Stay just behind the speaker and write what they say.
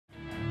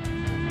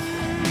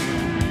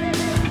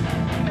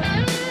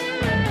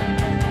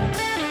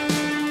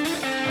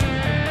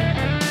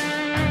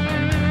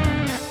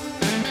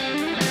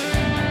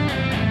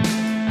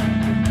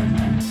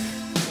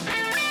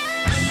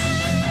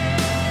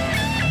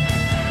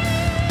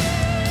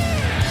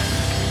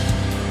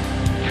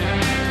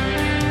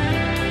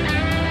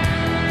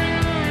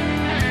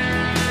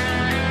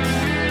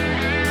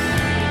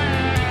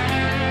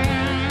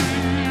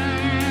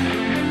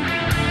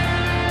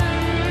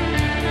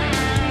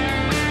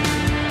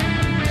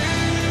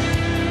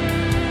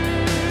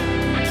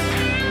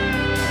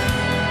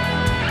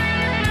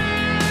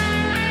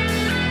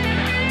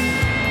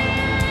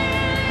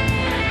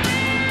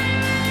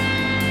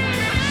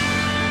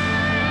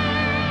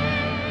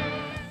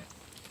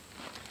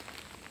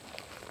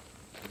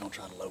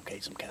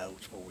locate some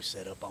coyotes before we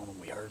set up on them.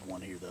 We heard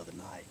one here the other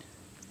night.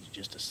 He's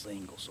just a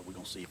single, so we're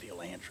going to see if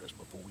he'll answer us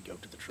before we go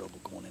to the trouble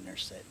going in there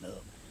setting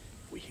up.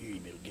 If we hear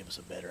him, it'll give us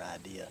a better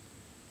idea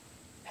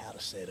how to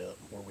set up,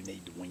 where we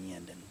need the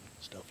wind and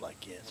stuff like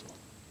that. So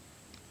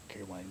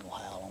Caroline's going to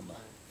howl on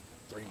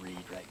the 3-reed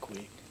right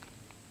quick,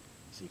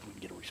 see if we can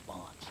get a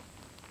response.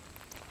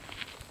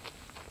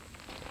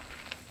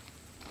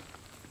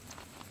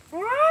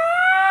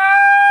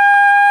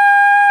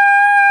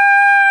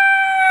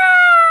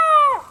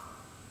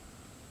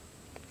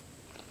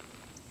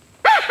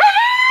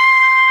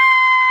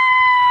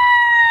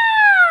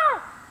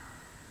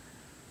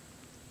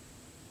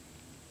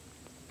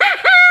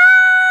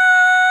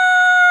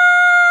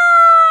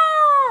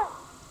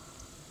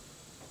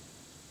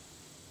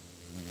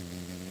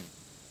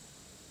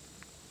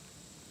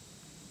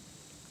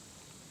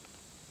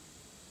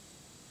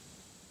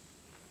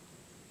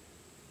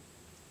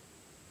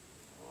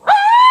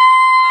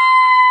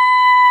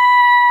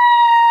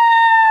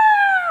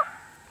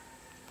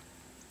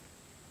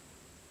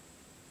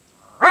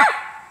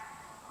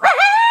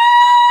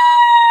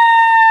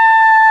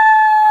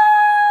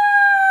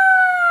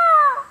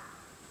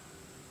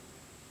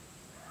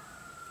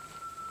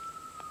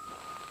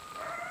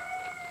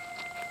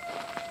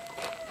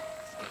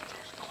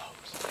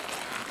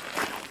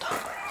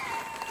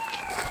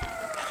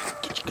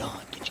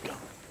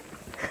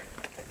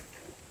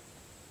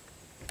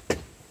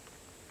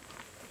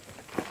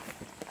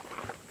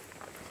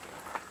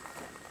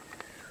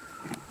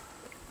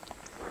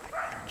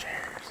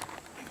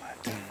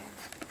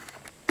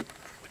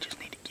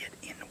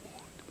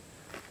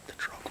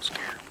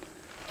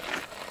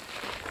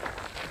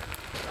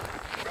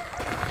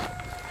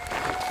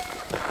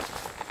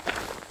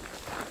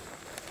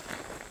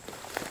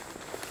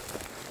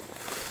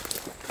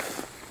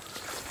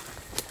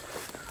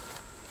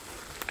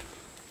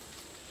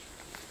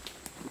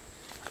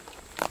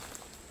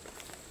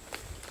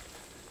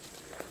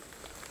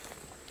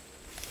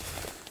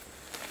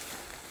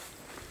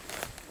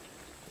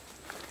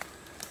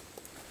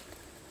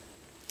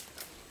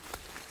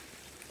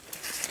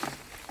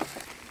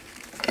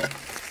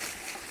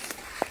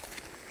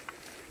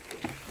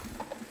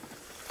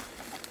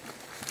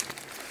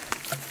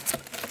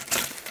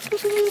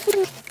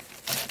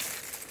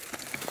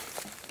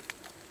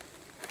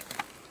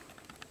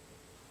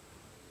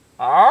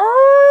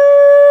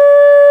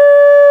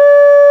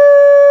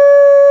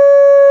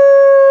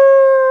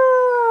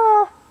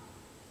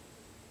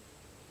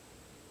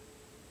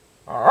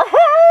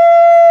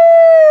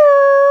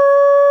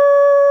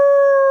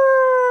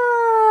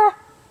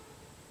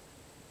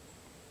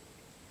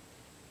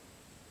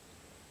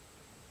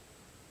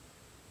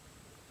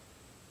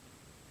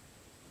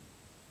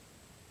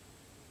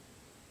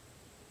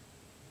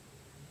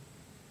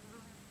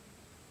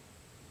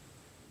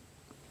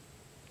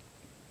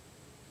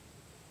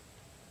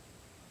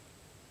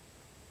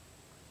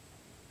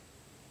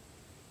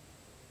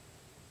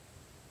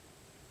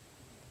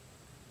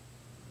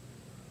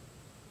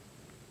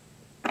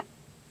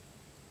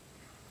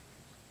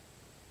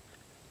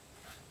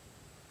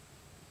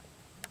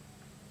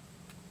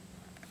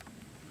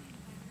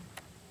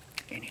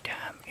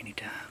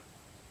 Anytime.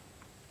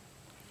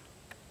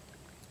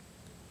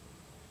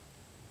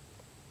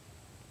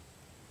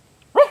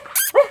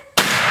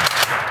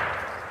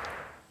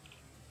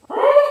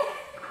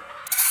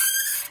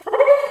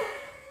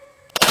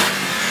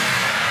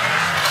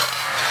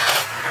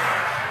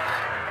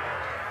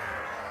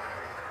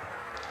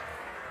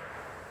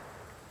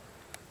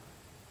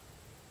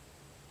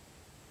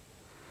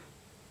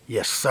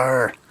 Yes,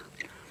 sir.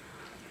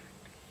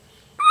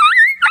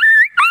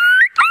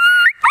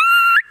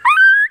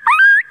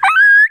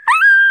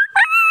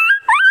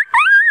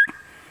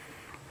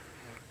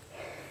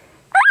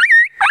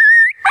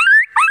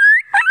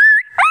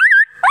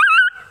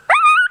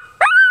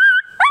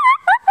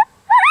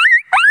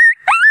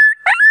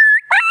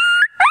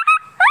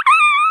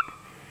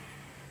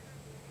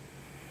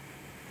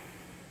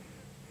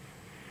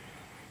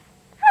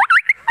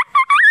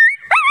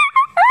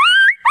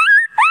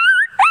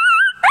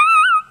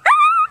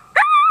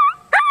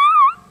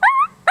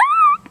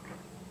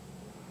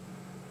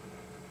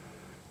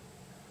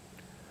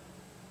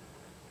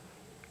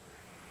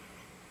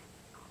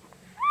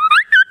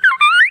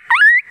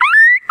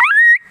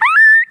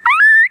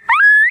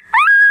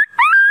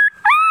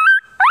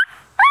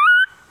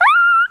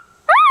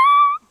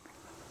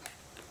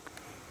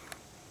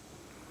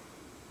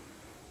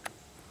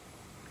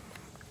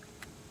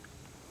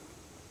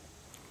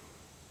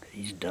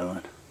 He's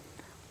done.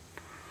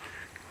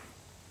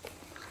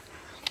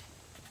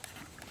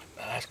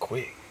 That's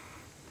quick.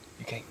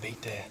 You can't beat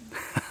that.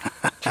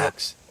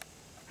 Trucks,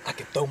 I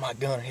could throw my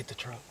gun and hit the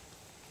truck.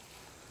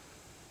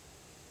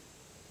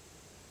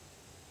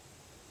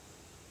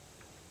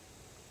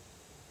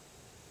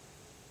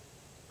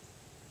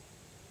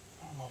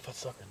 I don't know if that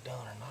sucker's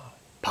done or not.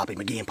 Pop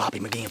him again, pop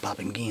him again, pop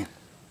him again.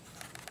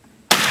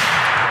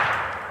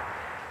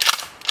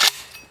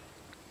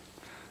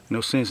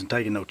 No sense in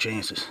taking no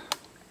chances.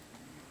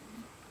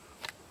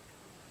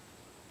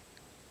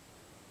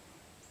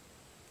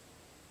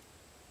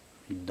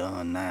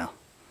 done now.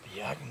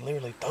 Yeah, I can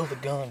literally throw the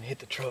gun and hit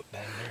the truck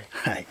down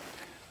there. Hey,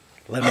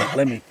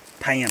 let me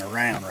pan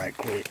around right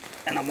quick,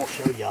 and I'm gonna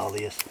show y'all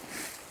this,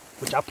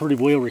 which I pretty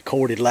well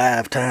recorded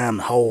live time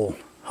the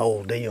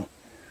whole deal.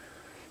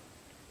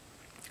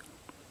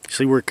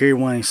 See where Kerry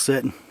Wayne's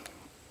sitting?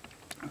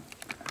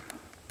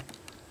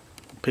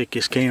 Pick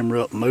this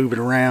camera up and move it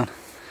around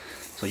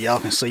so y'all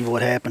can see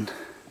what happened.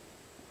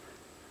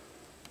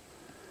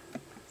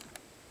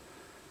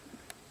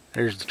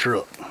 There's the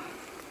truck.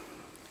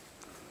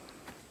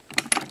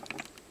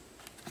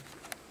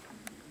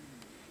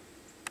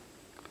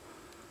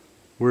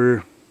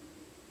 We're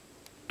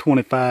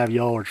 25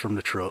 yards from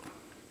the truck,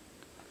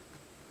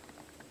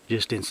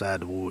 just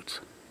inside the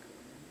woods.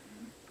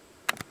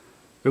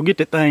 Go get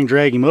that thing,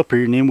 drag him up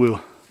here, and then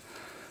we'll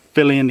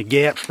fill in the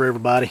gaps for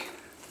everybody.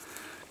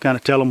 Kind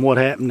of tell them what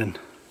happened and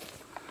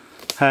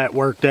how it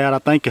worked out. I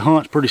think the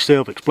hunt's pretty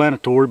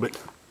self-explanatory,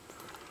 but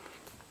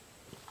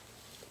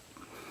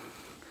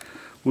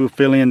we'll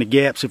fill in the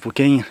gaps if we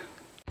can.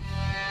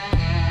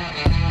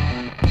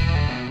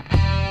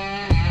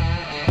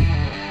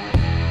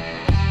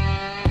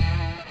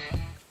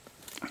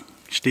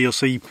 Still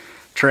see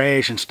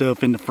trash and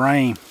stuff in the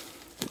frame.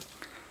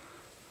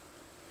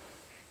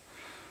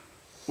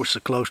 We're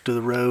so close to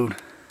the road.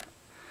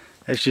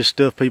 That's just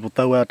stuff people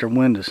throw out their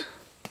windows.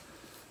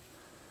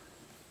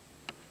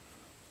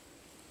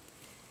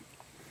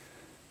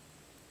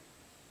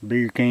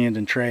 Beer cans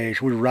and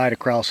trash. We're right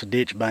across the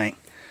ditch bank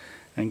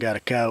and got a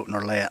coyote in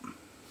our lap.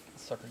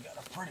 Sucker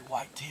got a pretty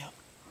white tip.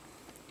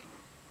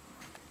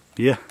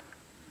 Yeah,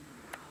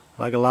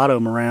 like a lot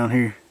of them around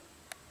here.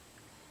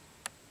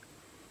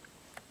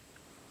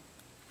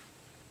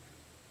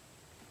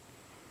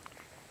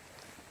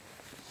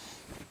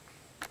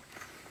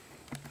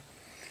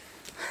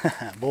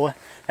 Boy,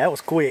 that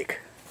was quick.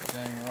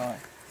 Dang right.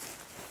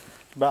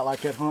 About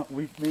like that hunt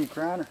me and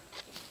Kreiner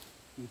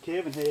and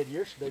Kevin had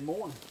yesterday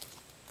morning.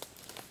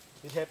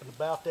 It happened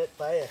about that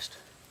fast.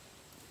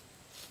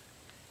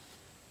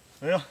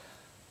 Well,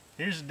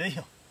 here's the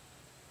deal.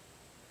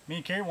 Me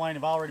and Kerry Wayne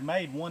have already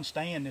made one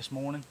stand this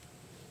morning,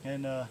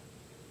 and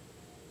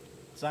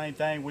same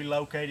thing, we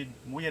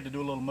had to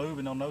do a little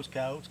moving on those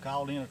coyotes,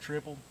 called in a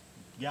triple,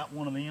 got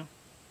one of them.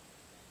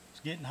 It's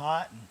getting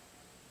hot, and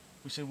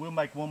we said we'll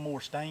make one more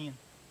stand.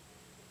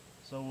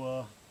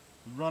 So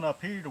we run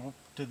up here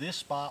to this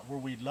spot where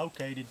we'd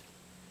located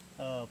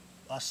a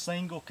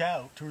single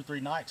coyote 2 or 3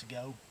 nights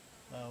ago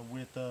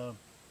with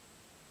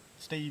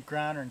Steve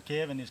Kreiner and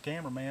Kevin, his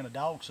cameraman, a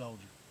dog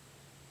soldier.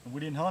 And we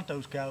didn't hunt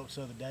those coyotes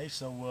the other day,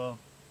 so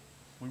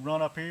we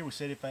run up here. We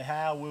said if they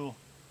howl,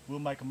 we'll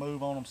make a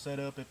move on them, set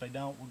up. If they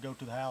don't, we'll go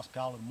to the house,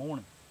 call it in the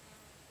morning.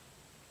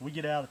 We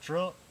get out of the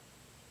truck,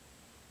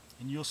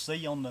 and you'll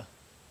see on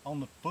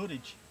the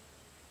footage,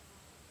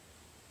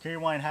 Kerry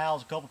Wayne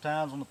howls a couple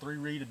times on the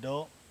 3-reed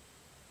adult.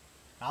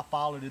 I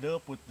followed it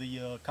up with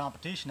the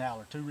competition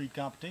howler, 2-reed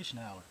competition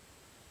howler,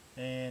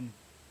 and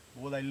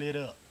boy, they lit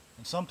up.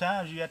 And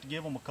sometimes you have to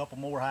give them a couple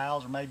more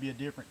howls or maybe a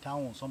different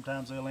tone.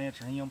 Sometimes they'll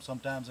answer him,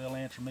 sometimes they'll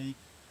answer me.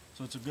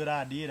 So it's a good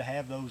idea to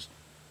have those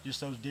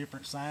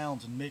different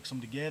sounds and mix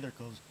them together,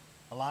 because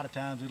a lot of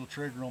times it'll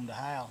trigger them to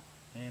howl.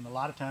 And a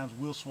lot of times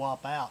we'll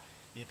swap out.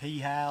 If he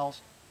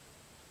howls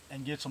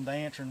and gets them to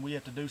answer and we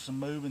have to do some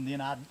moving,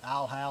 then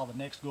I'll howl the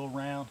next go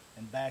around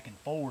and back and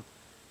forth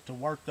to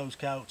work those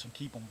coyotes and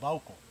keep them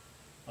vocal.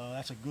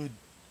 That's a good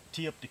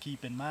tip to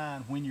keep in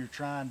mind when you're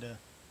trying to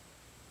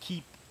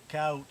keep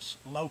coyotes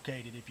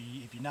located.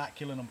 If you're not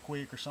killing them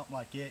quick or something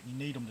like that and you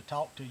need them to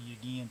talk to you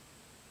again,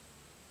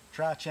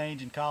 try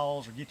changing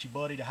calls or get your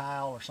buddy to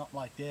howl or something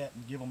like that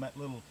and give them that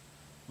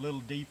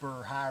little deeper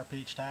or higher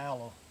pitched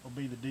howl will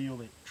be the deal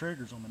that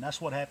triggers them. And that's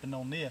what happened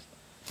on this.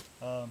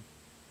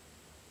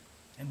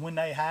 And when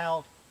they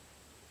howled,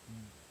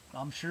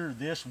 I'm sure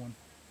this one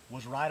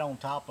was right on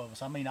top of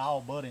us. I mean, all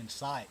but in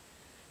sight.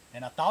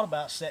 And I thought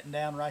about sitting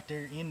down right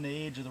there in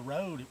the edge of the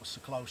road. It was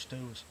so close to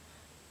us.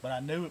 But I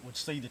knew it would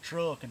see the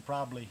truck and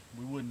probably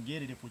we wouldn't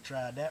get it if we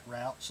tried that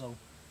route. So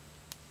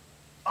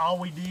all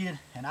we did,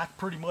 and I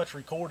pretty much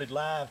recorded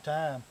live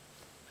time,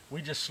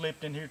 we just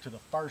slipped in here to the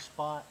first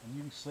spot, and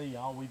you can see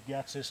all we've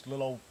got is this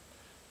little old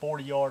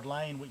 40-yard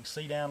lane. We can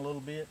see down a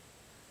little bit,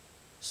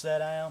 sat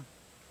down.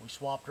 We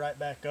swapped right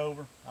back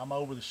over. I'm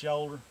over the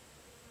shoulder.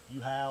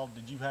 You howled.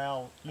 Did you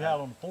howl? You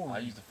howled on the 4-reed. I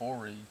used the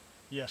 4-reed.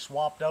 Yeah,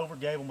 swapped over,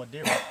 gave them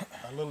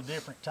a little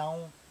different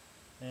tone.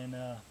 And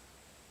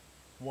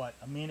what,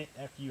 a minute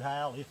after you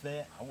howl, if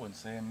that? I wouldn't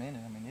say a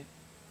minute. I mean,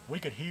 we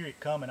could hear it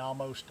coming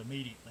almost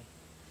immediately.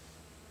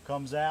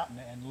 Comes out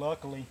and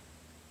luckily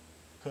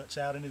cuts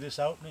out into this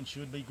opening.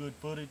 Should be good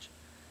footage.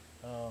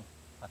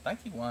 I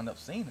think he wound up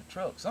seeing the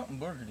truck. Something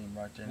boogered him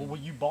right there. Well,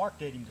 you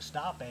barked at him to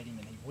stop at him,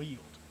 and he wheeled.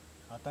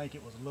 I think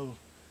it was a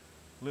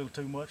little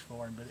too much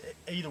for him, but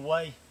either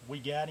way, we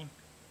got him,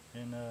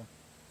 and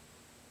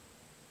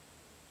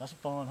that's a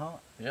fun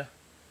hunt. Yeah.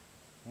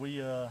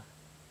 We I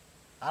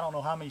don't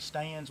know how many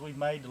stands we've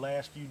made the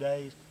last few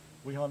days.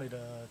 We hunted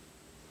a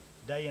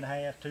day and a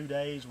half, 2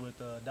 days with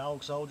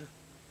Dog Soldier,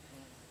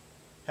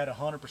 Had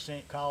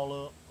 100%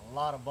 call up, a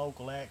lot of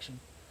vocal action.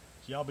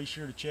 So y'all be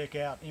sure to check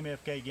out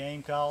MFK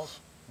Game Calls,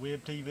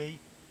 Web TV,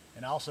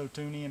 and also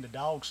tune in to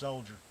Dog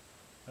Soldier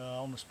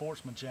on the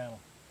Sportsman channel.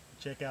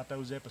 Check out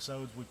those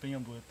episodes we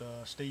filmed with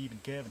Steve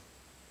and Kevin.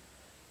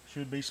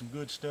 Should be some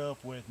good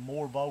stuff with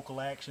more vocal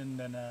action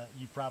than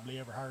you've probably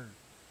ever heard.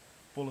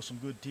 Full of some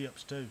good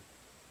tips too.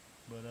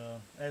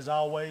 But as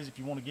always, if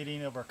you want to get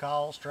any of our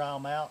calls, try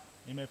them out.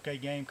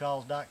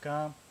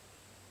 MFKGameCalls.com.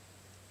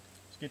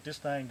 Let's get this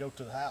thing, go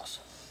to the house.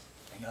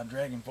 Ain't got to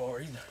drag him far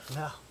either.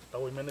 No.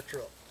 Throw him in the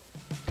truck.